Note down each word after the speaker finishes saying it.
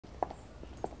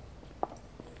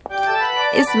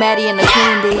It's Maddie and the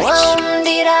Queen Beach.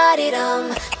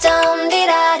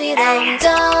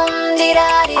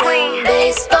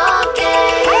 Baseball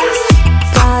games.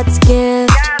 God's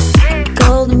gift,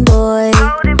 golden boy.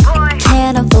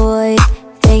 Can't avoid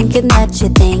thinking that you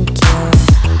think you're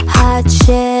hot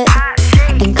shit.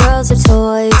 And girls are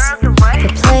toys for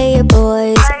player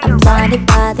boys. I'm blinded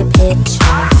by the picture.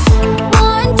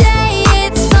 One day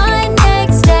it's fine,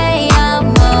 next day I'm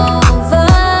over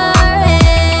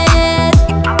it.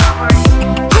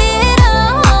 Hit a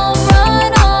home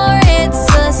run or it's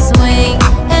a swing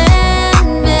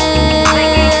and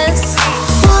miss.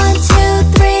 1,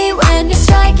 2, 3, when you're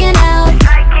striking out,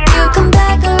 you come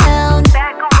back around.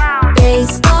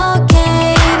 Baseball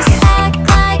games, act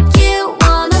like you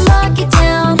wanna lock it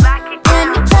down. When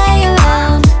you play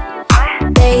around,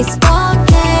 baseball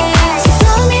games, you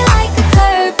throw me like a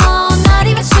curveball, not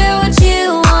even sure what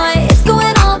you want. It's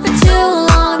going on for too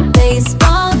long.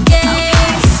 Baseball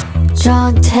games.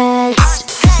 Drunk text,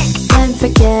 then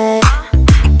forget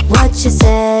what you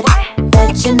said.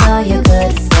 Bet you know you're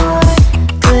good for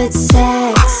good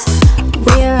sex.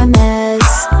 We're a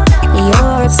mess,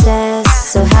 you're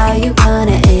obsessed, so how you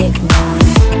gonna ignore?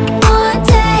 One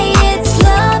day it's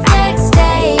love, next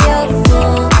day you're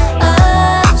full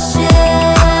of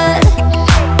shit.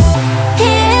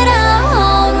 Hit a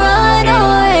home run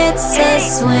or it's a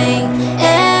swing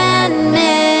and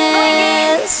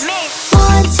miss.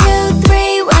 1, 2,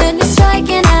 3, when you're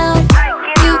striking out,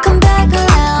 you come back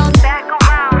around.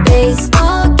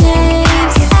 Baseball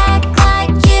games, act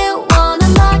like you wanna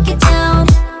lock it down.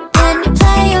 When you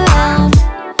play around,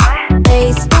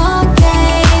 baseball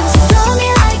games, you throw me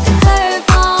like a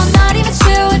curveball, not even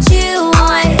sure what you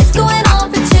want. It's going on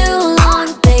for too long.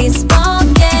 Baseball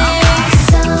games.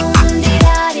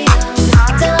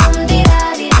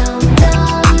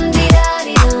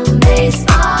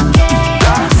 Baseball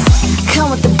games. Come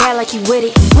with the bat like he with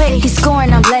it. He's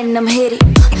scoring, I'm letting him hit it.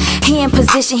 He in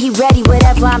position, he ready,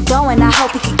 whatever I'm throwing, I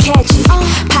hope he can catch it.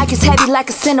 Pockets heavy like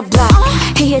a cinder block.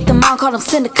 He hit the mom, call him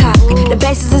Cindercock. The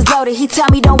bases is loaded, he tell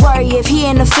me don't worry, if he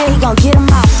in the field, he gon' get him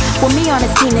out. With me on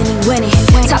his team, then he winning.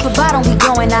 Top of bottom, we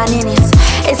going 9 innings.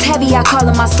 It's heavy, I call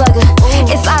him my slugger.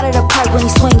 It's out of the park when he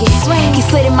swinging. He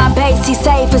slid in my base, he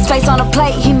saved his face on the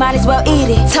plate, he might as well eat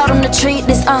it. Told him to treat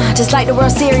this, just like the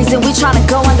World Series, and we tryna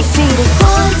go undefeated.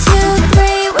 1, 2,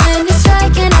 3, when you're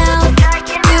striking out,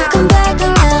 you come back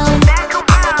around.